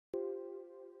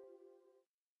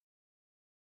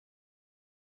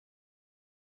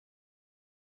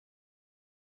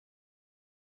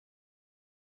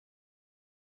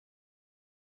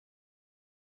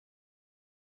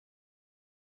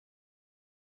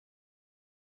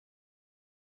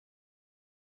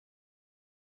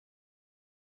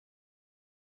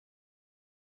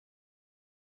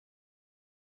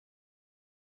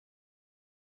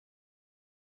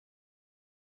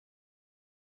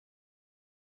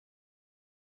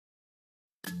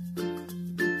Hi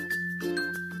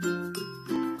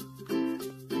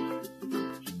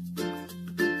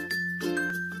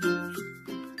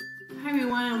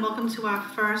everyone, and welcome to our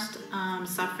first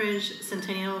Suffrage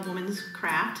Centennial Women's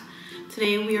Craft.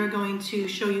 Today we are going to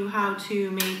show you how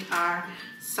to make our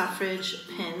suffrage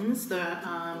pins, the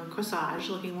corsage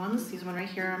looking ones. These one right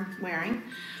here I'm wearing.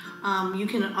 You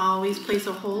can always place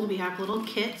a hold. We have little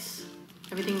kits.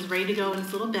 Everything's ready to go in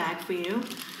this little bag for you,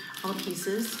 all the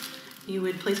pieces. You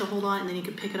would place a hold on it and then you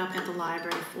could pick it up at the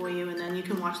library for you, and then you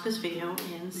can watch this video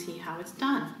and see how it's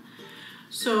done.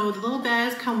 So the little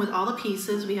bags come with all the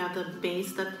pieces. We have the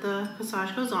base that the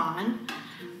corsage goes on.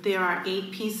 There are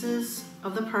 8 pieces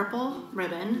of the purple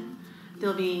ribbon.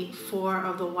 There'll be 4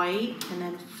 of the white and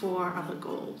then 4 of the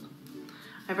gold.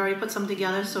 I've already put some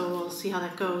together, so we'll see how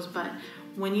that goes. But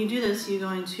when you do this, you're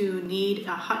going to need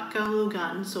a hot glue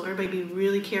gun. So everybody be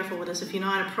really careful with this. If you're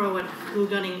not a pro at glue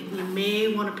gunning, you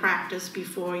may want to practice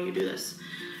before you do this.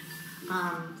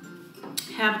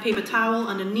 Have a paper towel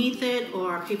underneath it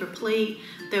or a paper plate,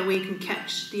 that way you can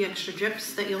catch the extra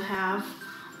drips that you'll have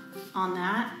on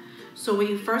that. So what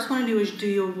you first want to do is do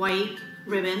your white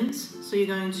ribbons. So you're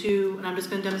going to, and I'm just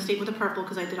going to demonstrate with the purple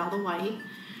because I did all the white.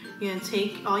 You're going to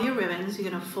take all your ribbons, you're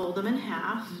going to fold them in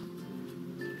half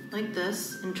like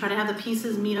this and try to have the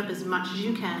pieces meet up as much as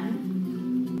you can.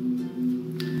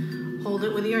 Hold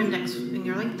it with your index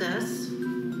finger like this.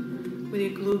 With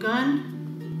your glue gun,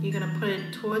 you're going to put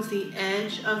it towards the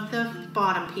edge of the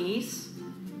bottom piece.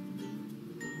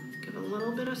 Give it a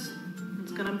little bit of,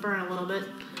 it's going to burn a little bit.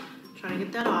 Try to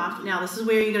get that off. Now this is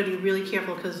where you're going to be really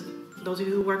careful, because those of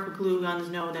you who work with glue guns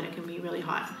know that it can be really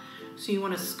hot. So you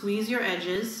want to squeeze your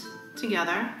edges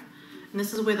together. And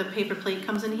this is where the paper plate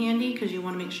comes in handy, because you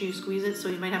want to make sure you squeeze it. So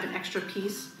you might have an extra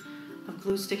piece of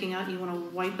glue sticking out. You want to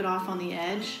wipe it off on the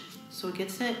edge so it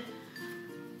gets it.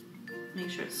 Make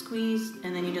sure it's squeezed,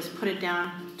 and then you just put it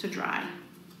down to dry.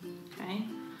 Okay?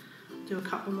 Do a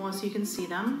couple more so you can see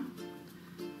them.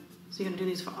 So you're going to do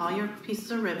these for all your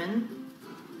pieces of ribbon.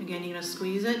 Again, you're going to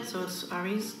squeeze it so it's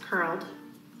already curled.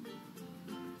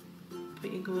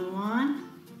 Put your glue on.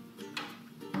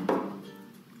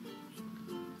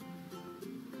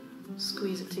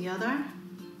 Squeeze it together.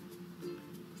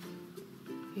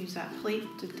 Use that plate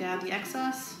to dab the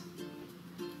excess,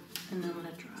 and then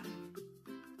let it dry.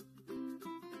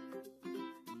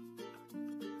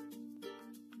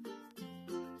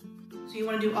 So you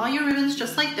want to do all your ribbons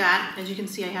just like that. As you can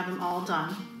see, I have them all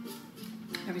done.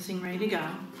 Everything ready to go.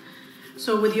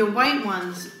 So with your white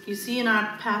ones, you see in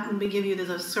our pattern we give you, there's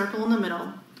a circle in the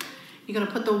middle. You're going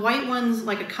to put the white ones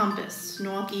like a compass,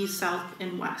 north, east, south,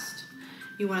 and west.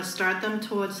 You want to start them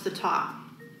towards the top.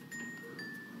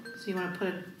 So you want to put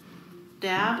a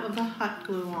dab of the hot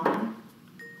glue on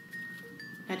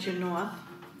at your north.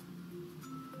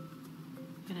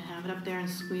 You're going to have it up there and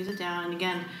squeeze it down. And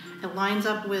again, it lines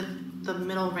up with the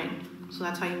middle ring. So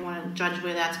that's how you want to judge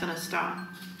where that's going to stop.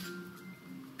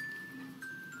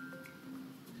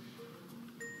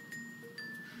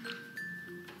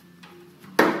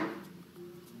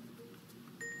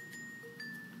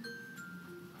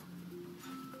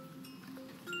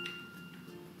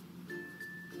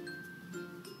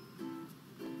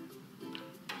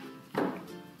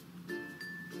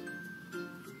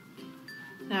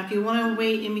 Now, if you want to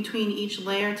wait in between each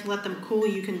layer to let them cool,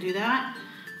 you can do that.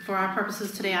 For our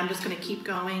purposes today, I'm just going to keep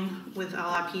going with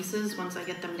all our pieces once I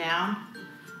get them down.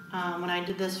 When I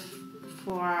did this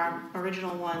for our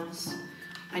original ones,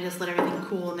 I just let everything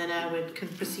cool, and then I would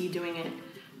proceed doing it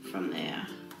from there.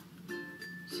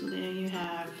 So there you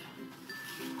have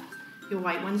your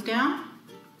white ones down,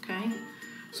 okay?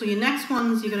 So your next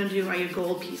ones you're going to do are your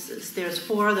gold pieces. There's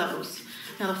 4 of those.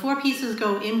 Now the 4 pieces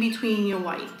go in between your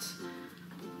whites.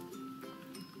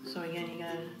 So again, you're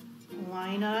going to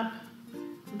line up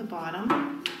the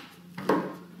bottom,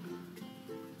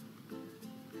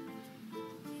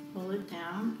 pull it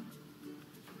down,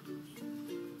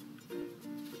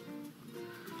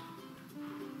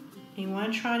 and you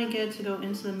want to try to get it to go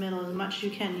into the middle as much as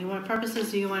you can. You want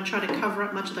purposes, you want to try to cover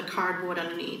up much of the cardboard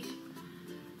underneath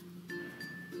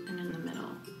and in the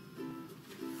middle.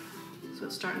 So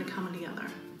it's starting to come together.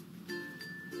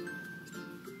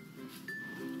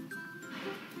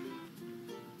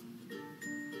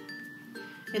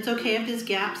 It's okay if there's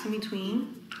gaps in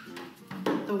between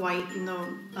the white and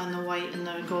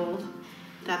the gold.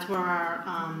 That's where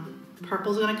our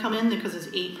purple's going to come in, because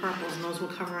there's 8 purples, and those will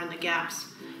cover in the gaps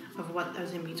of what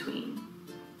is in between.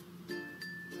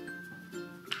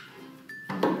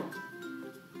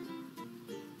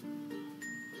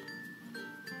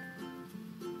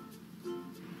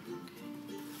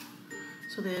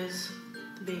 So there's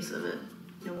the base of it.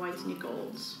 your whites and your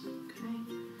golds. Okay.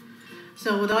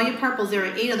 So with all your purples, there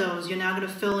are 8 of those. You're now going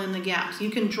to fill in the gaps. You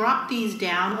can drop these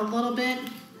down a little bit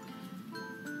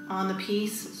on the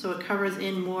piece so it covers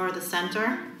in more of the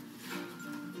center.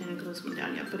 And it goes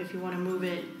down yet. But if you want to move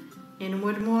it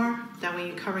inward more, that way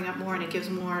you're covering up more and it gives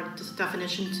more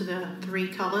definition to the 3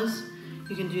 colors.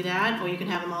 You can do that, or you can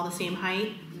have them all the same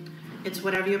height. It's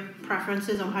whatever your preference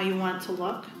is on how you want it to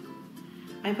look.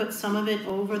 I put some of it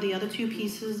over the other 2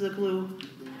 pieces, the glue.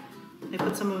 I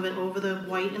put some of it over the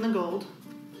white and the gold.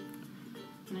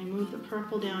 And I move the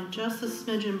purple down just a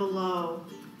smidgen below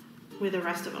where the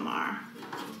rest of them are.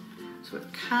 So it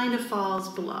kind of falls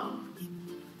below.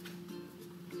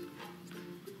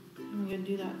 I'm going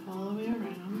to do that all the way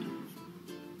around.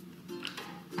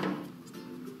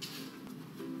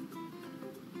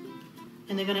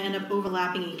 And they're going to end up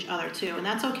overlapping each other too. And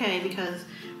that's okay because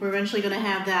we're eventually going to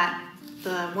have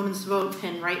the woman's vote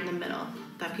pin right in the middle.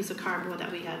 That piece of cardboard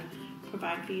that we had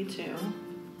provided for you too.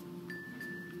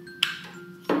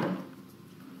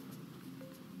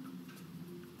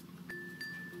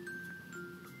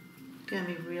 Again,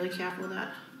 be really careful with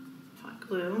that hot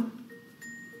glue.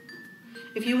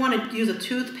 If you want to use a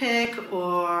toothpick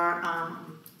or a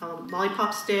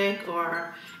lollipop stick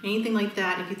or anything like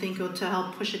that, if you think it'll to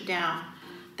help push it down,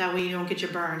 that way you don't get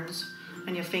your burns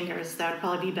on your fingers, that would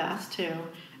probably be best too.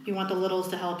 If you want the littles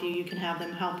to help you, you can have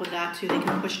them help with that too. They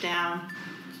can push down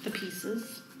the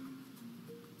pieces.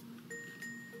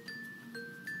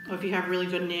 Or if you have really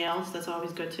good nails, that's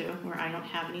always good too, where I don't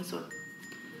have any, so it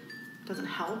doesn't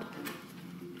help.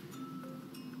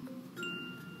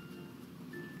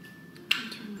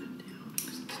 Turn that down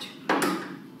because it's too much.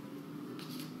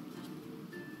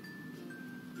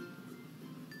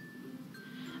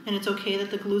 And it's okay that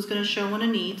the glue is going to show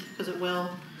underneath because it will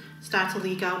start to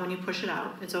leak out when you push it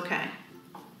out. It's okay.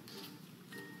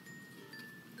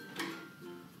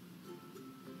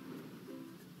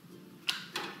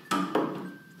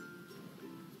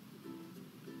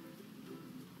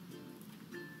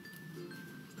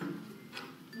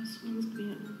 This one's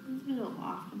being a little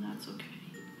off, and that's okay.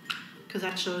 Because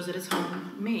that shows that it's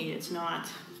homemade. It's not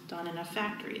done in a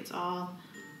factory. It's all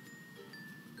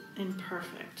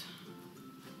imperfect.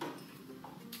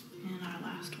 And our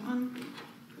last one,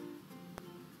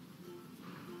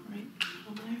 right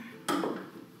over there.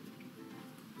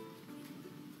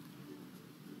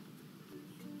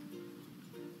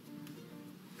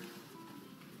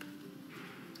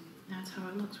 That's how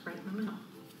it looks right in the middle,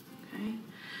 okay?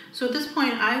 So at this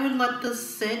point, I would let this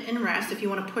sit and rest. If you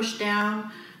want to push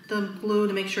down the glue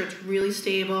to make sure it's really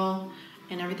stable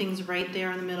and everything's right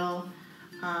there in the middle.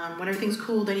 When everything's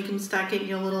cool, then you can start getting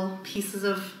your little pieces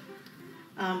of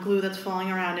glue that's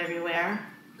falling around everywhere.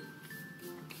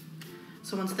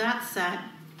 So once that's set,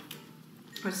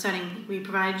 or setting, we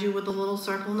provide you with a little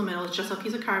circle in the middle. It's just a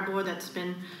piece of cardboard that's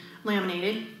been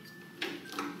laminated.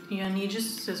 You're gonna need your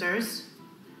scissors.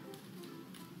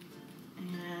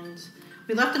 And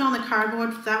we left it on the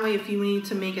cardboard, that way if you need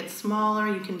to make it smaller,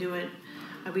 you can do it.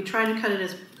 We try to cut it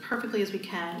as perfectly as we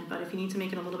can, but if you need to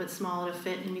make it a little bit smaller to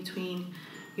fit in between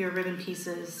your ribbon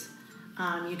pieces,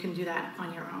 you can do that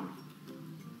on your own.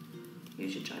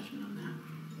 Use your judgment on that.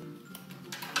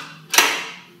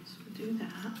 So do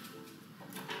that.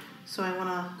 So I want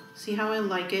to see how I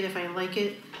like it. If I like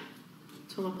it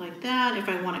to look like that, if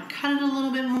I want to cut it a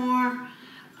little bit more,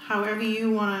 however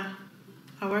you want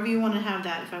to have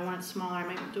that. If I want it smaller, I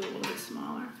might do it a little bit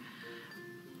smaller.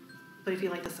 But if you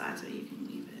like the size of it, you can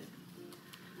leave it.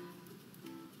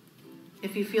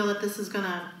 If you feel that this is going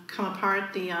to come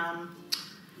apart, the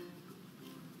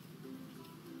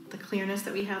clearness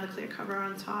that we have, the clear cover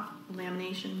on top,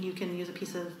 lamination, you can use a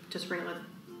piece of just regular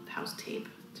house tape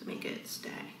to make it stay.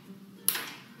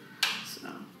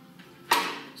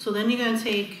 So then you're going to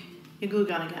take your glue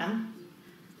gun again.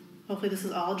 Hopefully this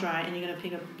is all dry, and you're going to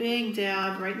take a big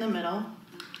dab right in the middle.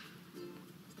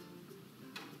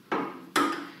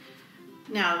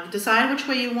 Now decide which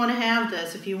way you want to have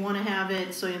this. If you want to have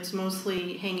it so it's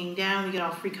mostly hanging down, you get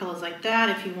all 3 colors like that.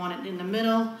 If you want it in the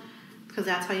middle, because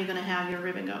that's how you're going to have your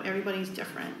ribbon go. Everybody's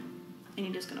different. And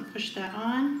you're just going to push that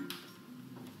on.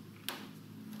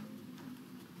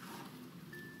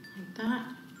 Like that.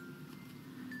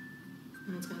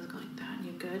 And it's going to go like that, and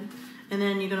you're good. And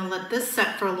then you're going to let this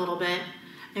set for a little bit.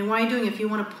 And while you're doing it, if you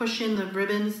want to push in the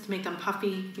ribbons to make them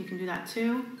puffy, you can do that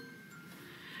too.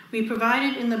 We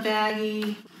provided in the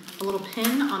baggie a little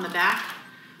pin on the back.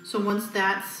 So once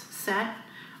that's set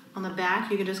on the back,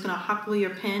 you're just going to hot glue your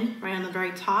pin right on the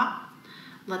very top.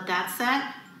 Let that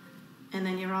set, and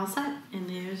then you're all set. And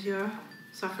there's your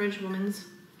Suffrage Women's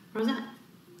Rosette.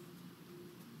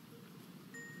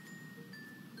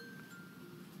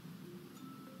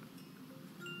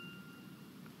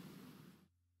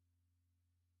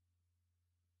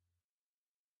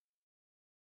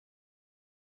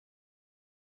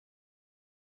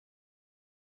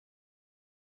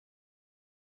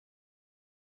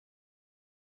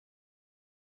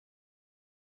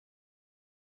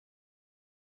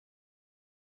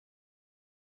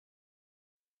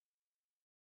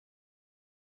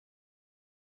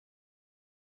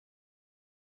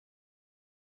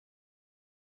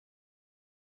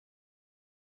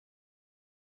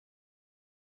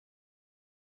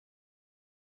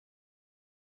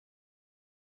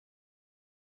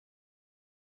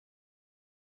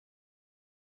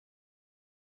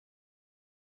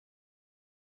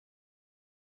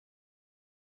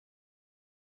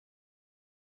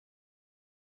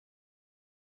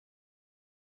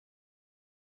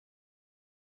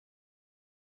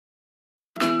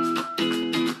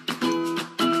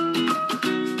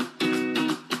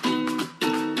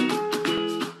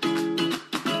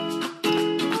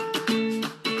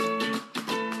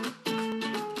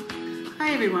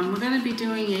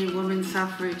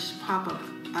 Suffrage pop-up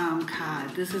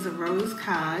card. This is a rose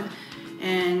card,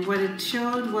 and what it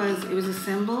showed was it was a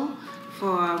symbol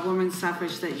for women's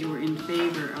suffrage, that you were in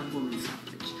favor of women's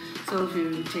suffrage. So if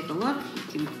you take a look,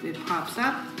 it pops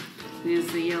up. There's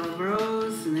the yellow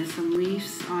rose, and there's some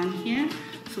leaves on here.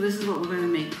 So this is what we're going to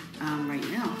make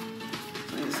right now.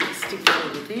 So I'm just going to stick it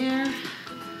over there.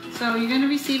 So you're going to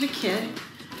receive a kit,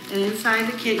 and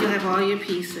inside the kit you'll have all your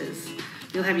pieces.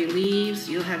 You'll have your leaves,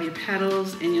 you'll have your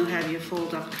petals, and you'll have your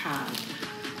fold-up card.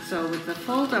 So with the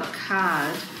fold-up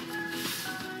card,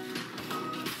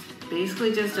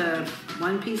 basically just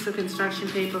one piece of construction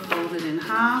paper folded in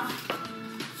half.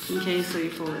 Okay, so you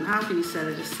fold it in half and you set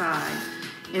it aside.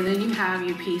 And then you have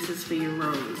your pieces for your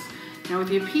rose. Now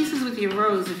with your pieces with your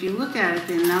rose, if you look at it,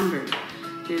 they're numbered.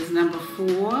 There's number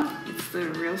 4, it's the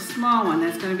real small one,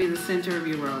 that's going to be the center of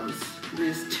your rose. And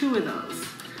there's 2 of those.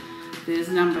 There's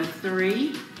number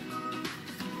 3,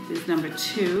 there's number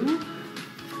 2,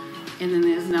 and then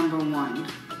there's number 1,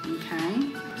 okay?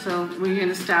 So we're going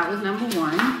to start with number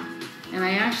 1, and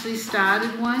I actually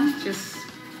started one just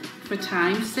for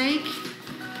time's sake.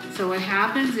 So what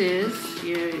happens is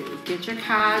you get your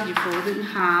card, you fold it in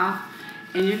half,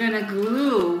 and you're going to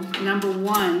glue number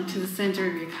 1 to the center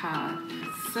of your card.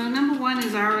 So number 1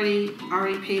 is already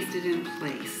pasted in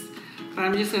place, but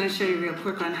I'm just going to show you real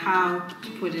quick on how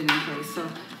to put it in place. So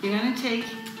you're going to take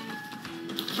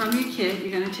from your kit,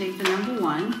 you're going to take the number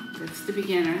 1, that's the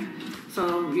beginner.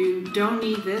 So you don't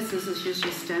need this is just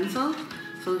your stencil.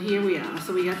 So here we are.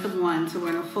 So we got the 1. So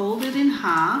we're going to fold it in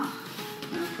half.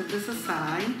 I'm going to put this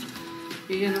aside.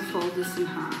 You're going to fold this in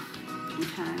half,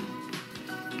 okay?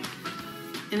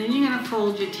 And then you're going to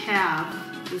fold your tab.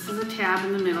 This is a tab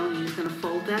in the middle. You're just going to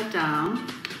fold that down,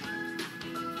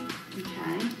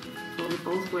 okay? Fold it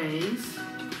both ways.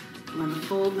 I'm going to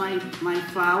fold my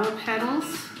flower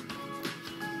petals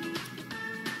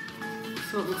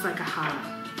so it looks like a heart,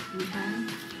 okay?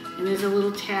 And there's a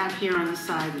little tab here on the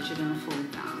side that you're going to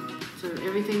fold down. So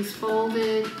everything's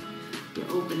folded. You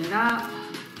open it up.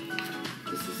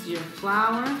 This is your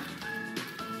flower.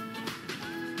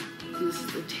 And this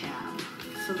is the tab.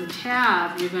 So the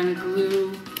tab you're going to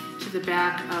glue to the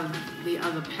back of the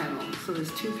other petal. So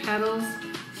there's 2 petals,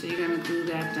 so you're going to glue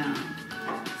that down.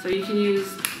 So you can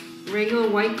use regular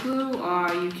white glue,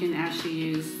 or you can actually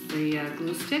use the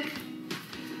glue stick.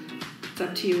 It's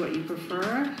up to you what you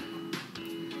prefer.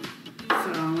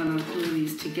 So I'm going to glue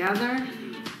these together.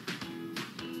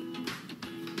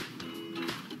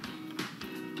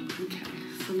 Okay,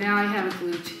 so now I have it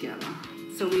glued together.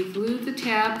 So we glued the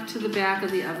tab to the back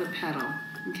of the other petal.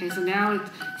 Okay, so now it's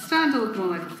starting to look more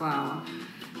like a flower.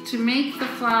 To make the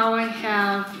flower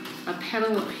have a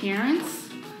petal appearance,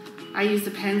 I used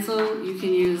a pencil. You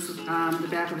can use the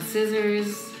back of a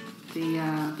scissors,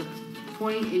 the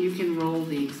point, and you can roll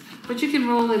these. But you can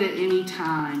roll it at any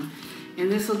time. And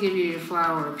this will give you your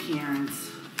flower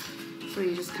appearance. So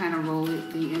you just kind of roll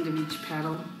it the end of each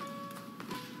petal.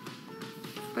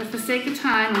 But for sake of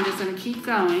time, I'm just going to keep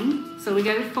going. So we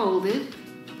got it folded.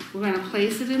 We're going to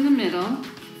place it in the middle.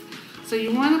 So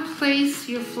you want to place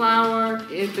your flower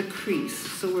at the crease,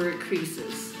 so where it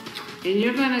creases. And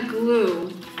you're going to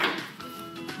glue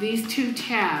these 2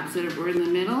 tabs that are in the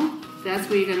middle. That's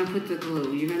where you're going to put the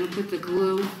glue. You're going to put the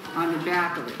glue on the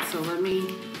back of it. So let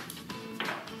me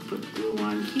put glue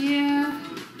on here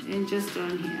and just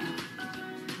on here.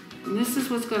 And this is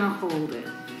what's going to hold it.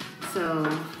 So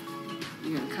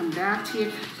you're going to come back to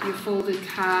your folded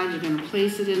card. You're going to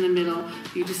place it in the middle.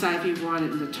 You decide if you want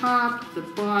it in the top, the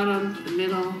bottom, the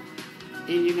middle,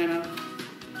 and you're going to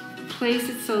place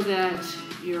it so that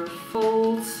your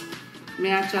folds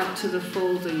match up to the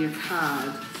folds of your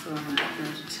card. So I'm going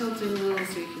to tilt it a little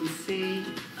so you can see.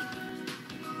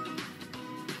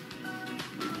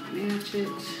 Match it.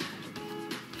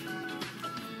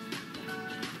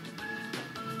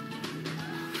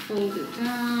 Fold it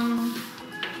down.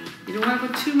 You don't want to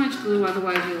put too much glue,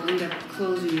 otherwise you'll end up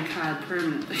closing your card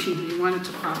permanently. You want it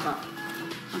to pop up.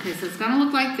 Okay, so it's going to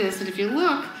look like this, and if you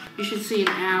look, you should see an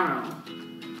arrow.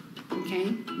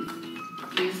 Okay?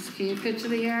 Can you picture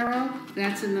the arrow?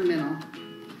 That's in the middle.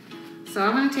 So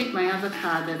I'm going to take my other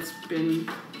card that's been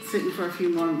sitting for a few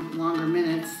more longer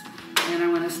minutes, and I'm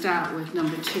going to start with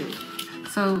number 2.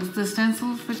 So the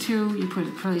stencil for 2, you put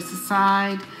it place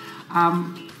aside.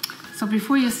 So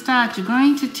before you start, you're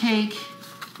going to take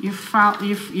your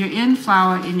end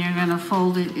flower and you're going to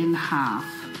fold it in half,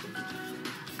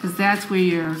 because that's where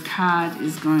your card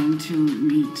is going to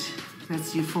meet.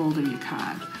 That's your fold of your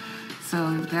card.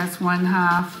 So that's one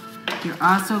half. You're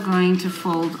also going to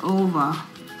fold over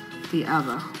the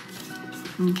other.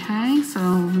 Okay,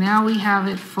 so now we have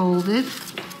it folded.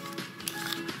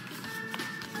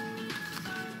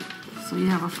 So you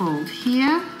have a fold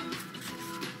here,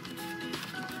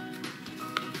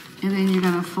 and then you're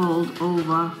going to fold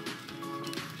over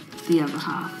the other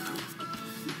half.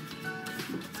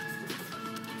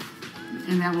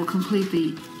 And that will complete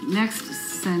the next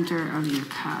center of your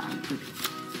card.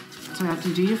 So after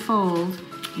you do your fold,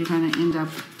 you're going to end up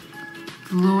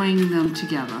gluing them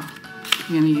together.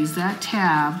 You're going to use that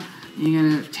tab, and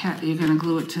you're going to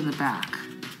glue it to the back.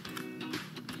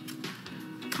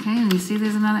 Okay, and you see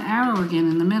there's another arrow again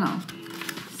in the middle.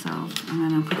 So I'm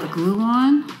going to put the glue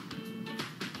on.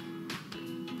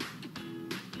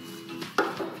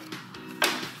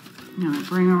 I'm going to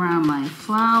bring around my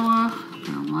flower. I'm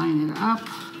going to line it up.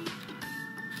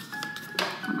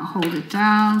 I'm going to hold it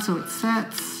down so it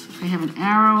sets. I have an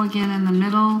arrow again in the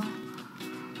middle.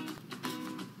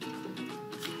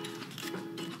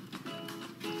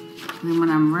 And then when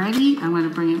I'm ready, I'm going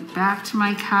to bring it back to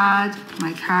my card.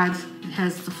 My card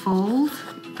has the fold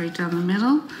right down the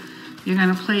middle. You're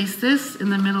going to place this in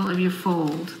the middle of your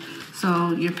fold.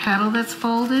 So your petal that's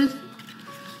folded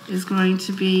is going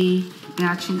to be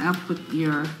matching up with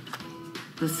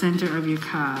the center of your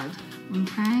card.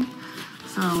 Okay?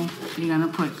 So you're going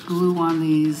to put glue on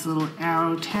these little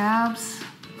arrow tabs.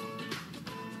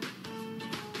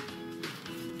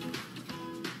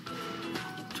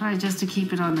 Try just to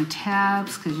keep it on the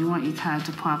tabs because you want your card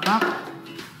to pop up.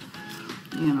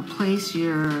 You're going to place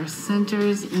your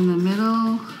centers in the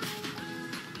middle.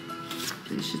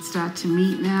 They should start to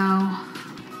meet now.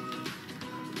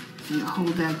 You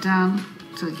hold that down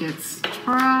till it gets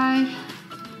dry.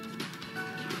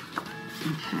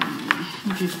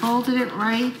 Okay, if you folded it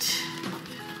right,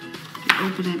 you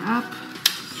open it up.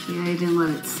 See, I didn't let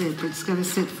it sit, but it's got to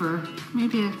sit for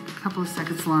maybe a couple of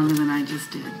seconds longer than I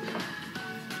just did.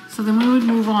 So then we would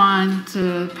move on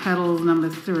to petal number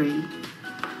 3.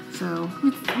 So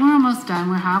we're almost done.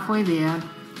 We're halfway there.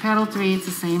 Petal 3, it's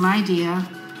the same idea.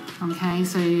 Okay,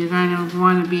 so you're going to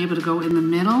want to be able to go in the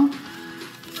middle.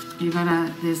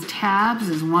 There's tabs,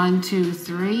 there's 1, 2,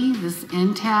 3. This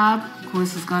end tab, of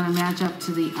course, is going to match up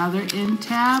to the other end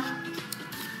tab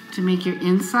to make your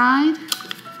inside.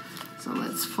 So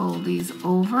let's fold these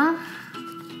over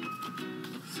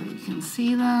so you can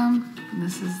see them. And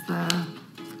this is the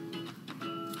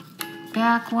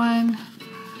back one,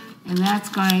 and that's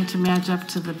going to match up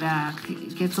to the back.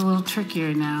 It gets a little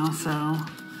trickier now, so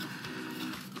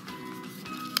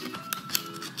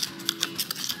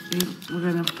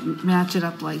we're going to match it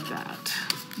up like that.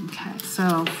 Okay,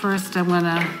 so first I'm going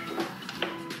to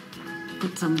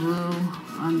put some glue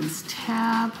on this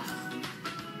tab.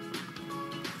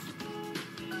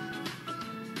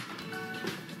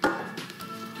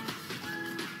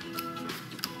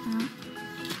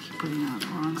 Keep putting it on the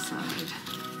wrong side.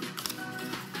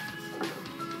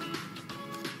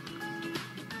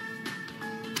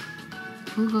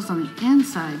 Glue goes on the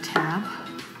inside tab.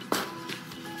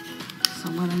 So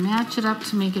I'm going to match it up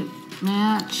to make it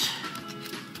match.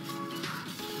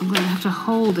 I'm going to have to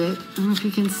hold it. I don't know if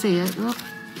you can see it. Look.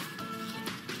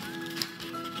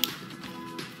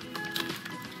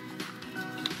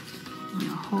 I'm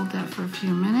going to hold that for a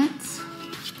few minutes.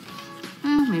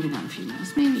 Maybe not a few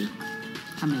minutes, maybe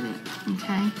a minute.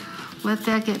 Okay. Let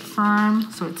that get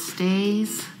firm so it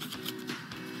stays.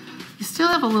 You still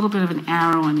have a little bit of an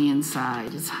arrow on the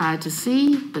inside. It's hard to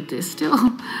see, but there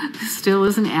still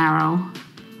is an arrow.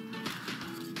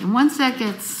 And once that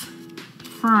gets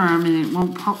firm and it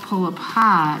won't pull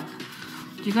apart,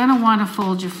 you're going to want to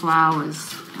fold your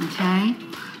flowers, okay?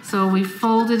 So we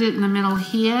folded it in the middle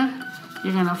here.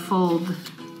 You're going to fold,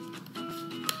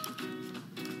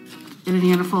 and then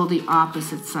you're going to fold the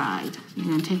opposite side. You're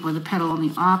going to take one of the petal on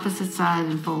the opposite side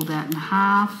and fold that in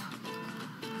half,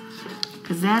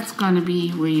 because that's going to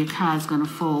be where your card's going to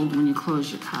fold when you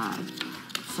close your card.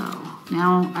 So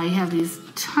now I have these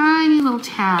tiny little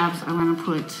tabs. I'm going to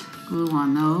put glue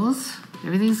on those.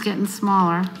 Everything's getting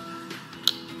smaller.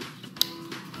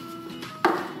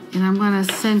 And I'm going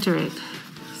to center it.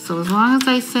 So as long as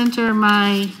I center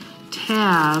my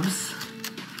tabs,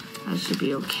 I should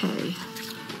be okay.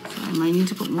 So I might need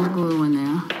to put more glue in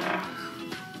there.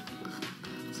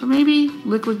 So maybe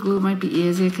liquid glue might be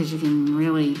easier because you can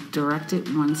really direct it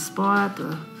in one spot.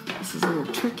 This is a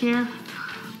little trickier.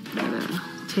 I'm going to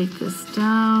take this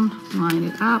down, line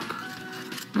it up.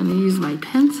 I'm going to use my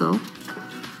pencil,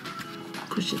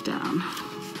 push it down.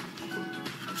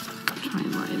 Try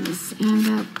and line this end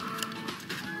up.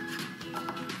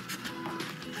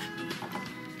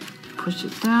 Push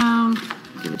it down,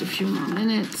 give it a few more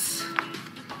minutes.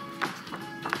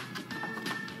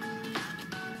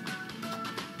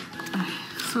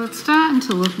 So it's starting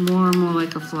to look more and more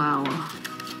like a flower.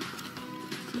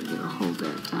 So you get a hold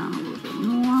that down a little bit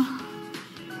more.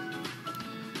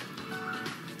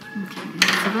 Okay,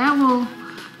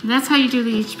 so that's how you do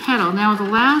each petal. Now the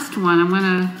last one, I'm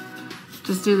gonna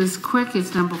just do this quick.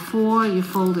 It's number 4. You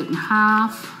fold it in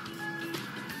half.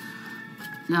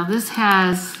 Now this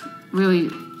has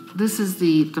this is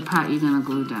the part you're gonna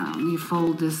glue down. You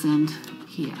fold this in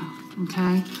here,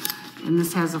 okay? And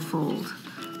this has a fold.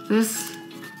 This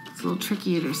is a little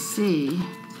trickier to see.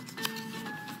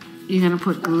 You're gonna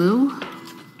put glue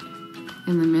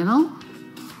in the middle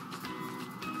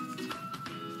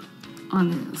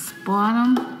on this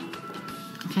bottom.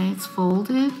 Okay, it's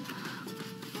folded.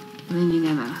 And then you're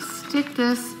gonna stick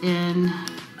this in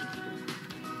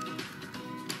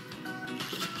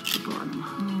the bottom.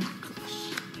 Oh gosh.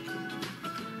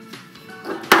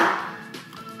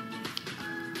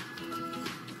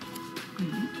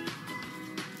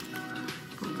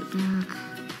 Fold it back.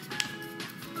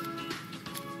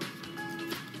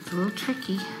 It's a little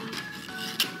tricky.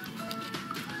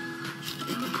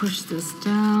 Push this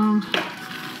down.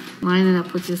 Line it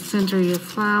up with the center of your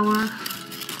flower.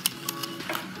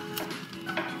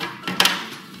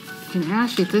 You can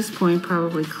actually at this point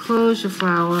probably close your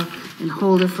flower and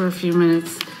hold it for a few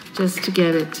minutes just to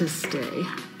get it to stay.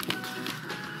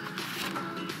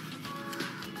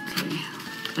 Okay,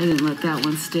 I didn't let that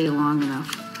one stay long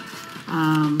enough.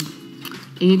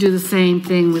 And you do the same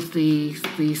thing with the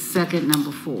second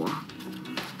number 4.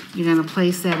 You're gonna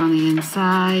place that on the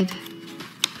inside.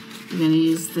 You're gonna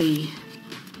use the,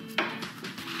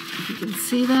 if you can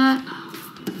see that,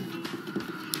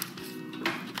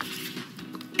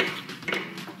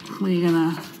 we're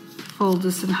gonna fold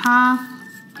this in half.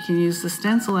 You can use the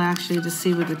stencil actually to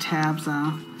see where the tabs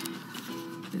are.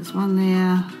 There's one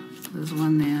there, there's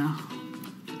one there. I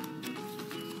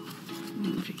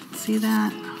don't know if you can see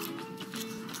that.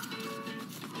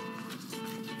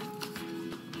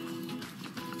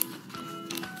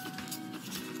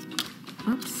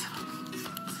 Oops,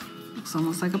 looks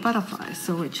almost like a butterfly.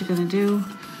 So what you're gonna do,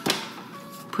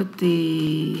 put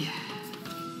the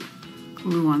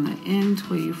glue on the end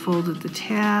where you folded the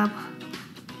tab.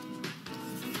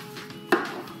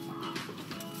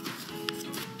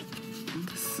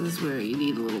 This is where you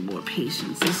need a little more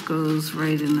patience. This goes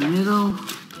right in the middle.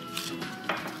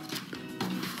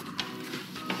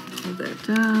 Hold that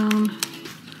down.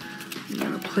 You're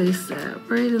gonna place that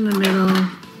right in the middle.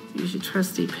 Use your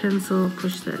trusty pencil,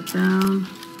 push that down.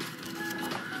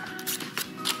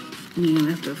 And you're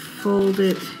gonna have to fold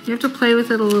it. You have to play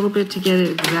with it a little bit to get it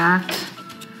exact.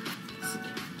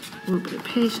 A little bit of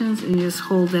patience, and you just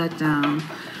hold that down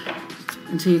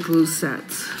until your glue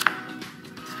sets.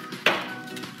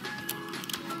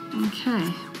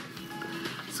 Okay.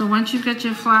 So once you've got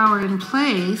your flower in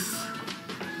place,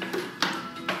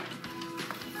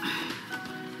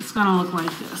 it's gonna look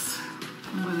like this.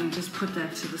 I'm gonna just put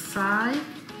that to the side.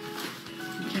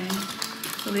 Okay.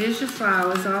 So there's your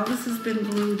flowers. All this has been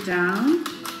glued down.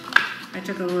 I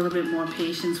took a little bit more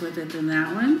patience with it than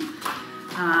that one.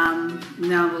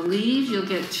 Now the leaves, you'll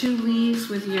get 2 leaves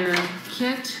with your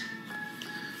kit.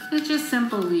 They're just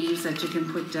simple leaves that you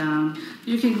can put down.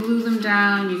 You can glue them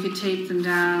down, you could tape them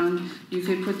down, you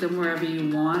could put them wherever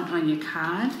you want on your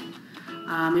card.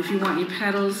 If you want your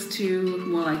petals to look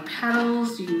more like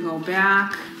petals, you can go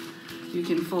back. You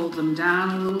can fold them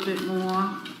down a little bit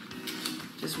more.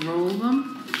 Just roll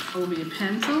them over your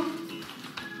pencil.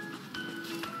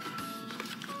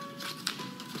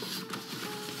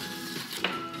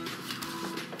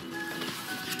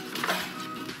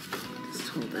 Just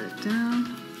hold that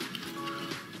down.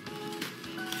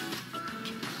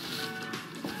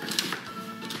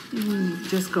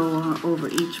 Just go over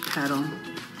each petal.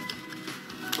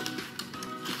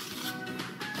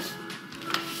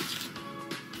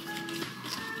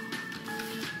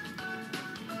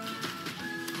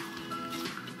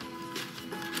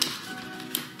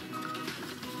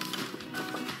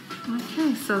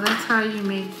 Okay, so that's how you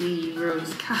make the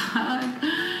rose card.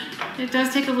 It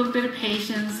does take a little bit of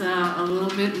patience, a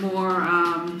little bit more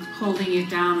holding it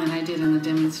down than I did in the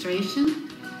demonstration.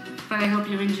 But I hope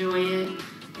you enjoy it,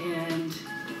 and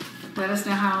let us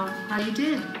know how you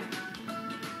did.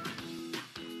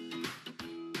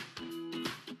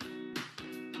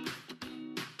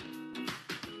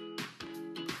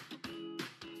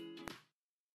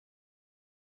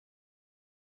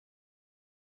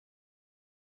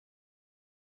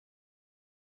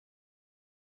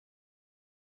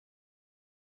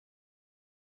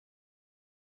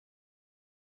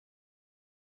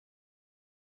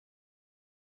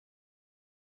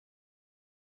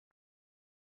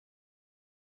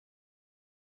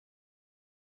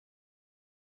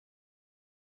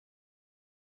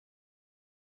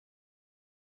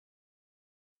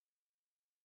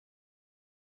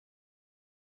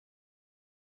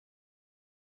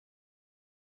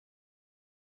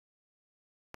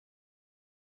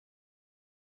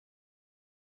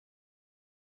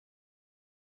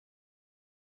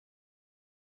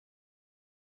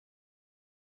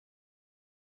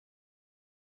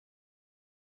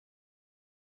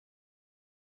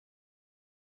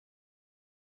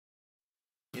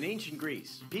 In ancient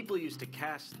Greece, people used to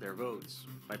cast their votes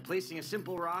by placing a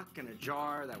simple rock in a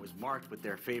jar that was marked with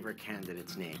their favorite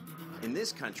candidate's name. In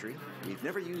this country, we've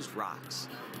never used rocks,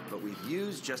 but we've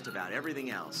used just about everything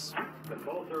else. The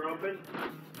polls are open.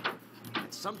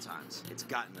 And sometimes it's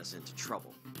gotten us into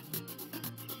trouble.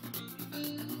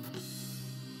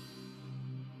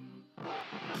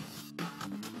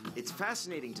 It's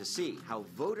fascinating to see how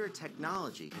voter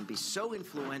technology can be so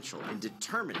influential in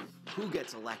determining who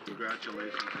gets elected.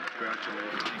 Congratulations.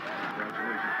 Congratulations.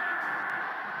 Congratulations.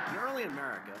 In early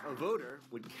America, a voter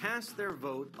would cast their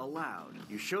vote aloud.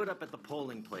 You showed up at the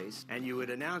polling place and you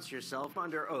would announce yourself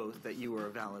under oath that you were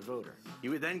a valid voter. You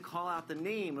would then call out the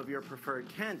name of your preferred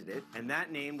candidate, and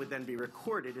that name would then be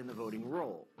recorded in the voting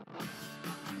roll.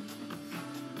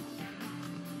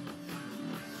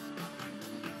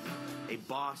 A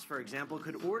boss, for example,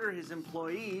 could order his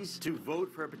employees to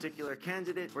vote for a particular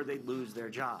candidate or they'd lose their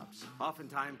jobs.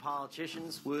 Oftentimes,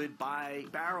 politicians would buy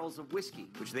barrels of whiskey,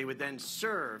 which they would then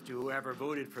serve to whoever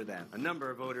voted for them. A number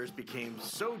of voters became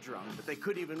so drunk that they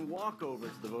couldn't even walk over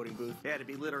to the voting booth. They had to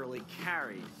be literally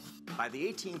carried. By the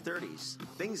 1830s,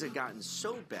 things had gotten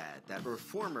so bad that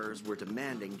reformers were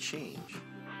demanding change.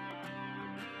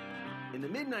 In the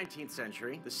mid-19th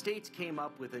century, the states came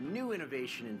up with a new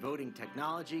innovation in voting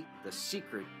technology, the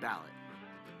secret ballot.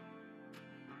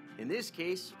 In this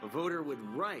case, a voter would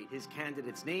write his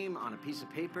candidate's name on a piece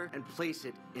of paper and place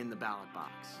it in the ballot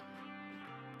box.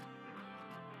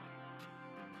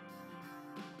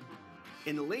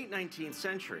 In the late 19th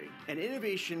century, an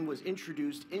innovation was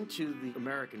introduced into the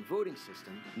American voting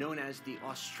system known as the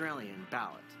Australian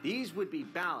ballot. These would be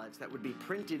ballots that would be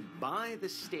printed by the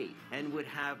state and would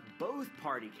have both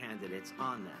party candidates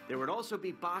on them. There would also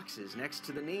be boxes next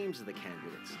to the names of the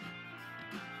candidates.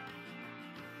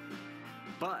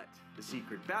 But the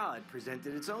secret ballot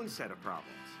presented its own set of problems.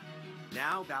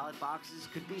 Now ballot boxes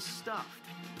could be stuffed.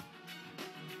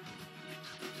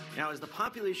 Now, as the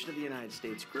population of the United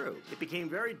States grew, it became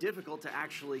very difficult to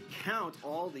actually count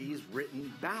all these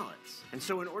written ballots. And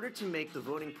so in order to make the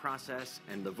voting process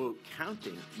and the vote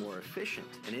counting more efficient,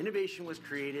 an innovation was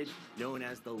created known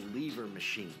as the lever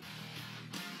machine.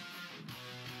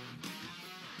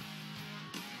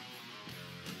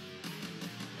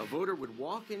 A voter would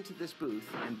walk into this booth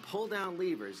and pull down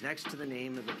levers next to the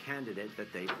name of the candidate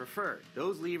that they preferred.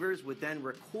 Those levers would then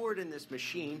record in this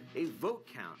machine a vote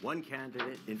count, one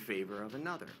candidate in favor of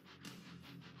another.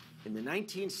 In the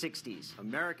 1960s,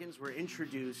 Americans were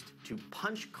introduced to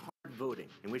punch card voting,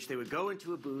 in which they would go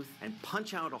into a booth and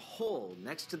punch out a hole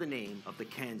next to the name of the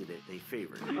candidate they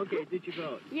favored. Okay, did you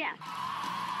vote? Yes.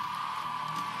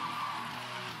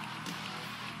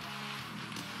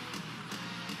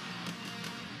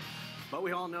 But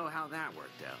we all know how that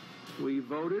worked out. We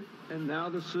voted, and now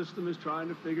the system is trying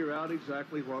to figure out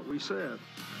exactly what we said.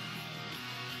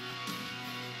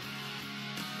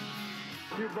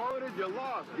 You voted, you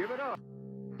lost. Give it up.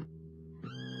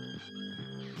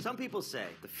 Some people say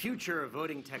the future of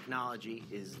voting technology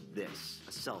is this,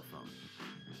 a cell phone.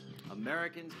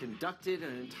 Americans conducted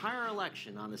an entire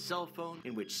election on the cell phone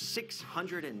in which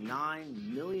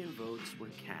 609 million votes were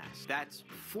cast. That's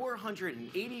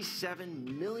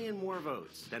 487 million more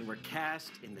votes than were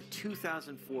cast in the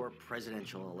 2004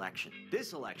 presidential election.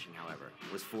 This election, however,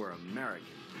 was for American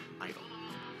Idol.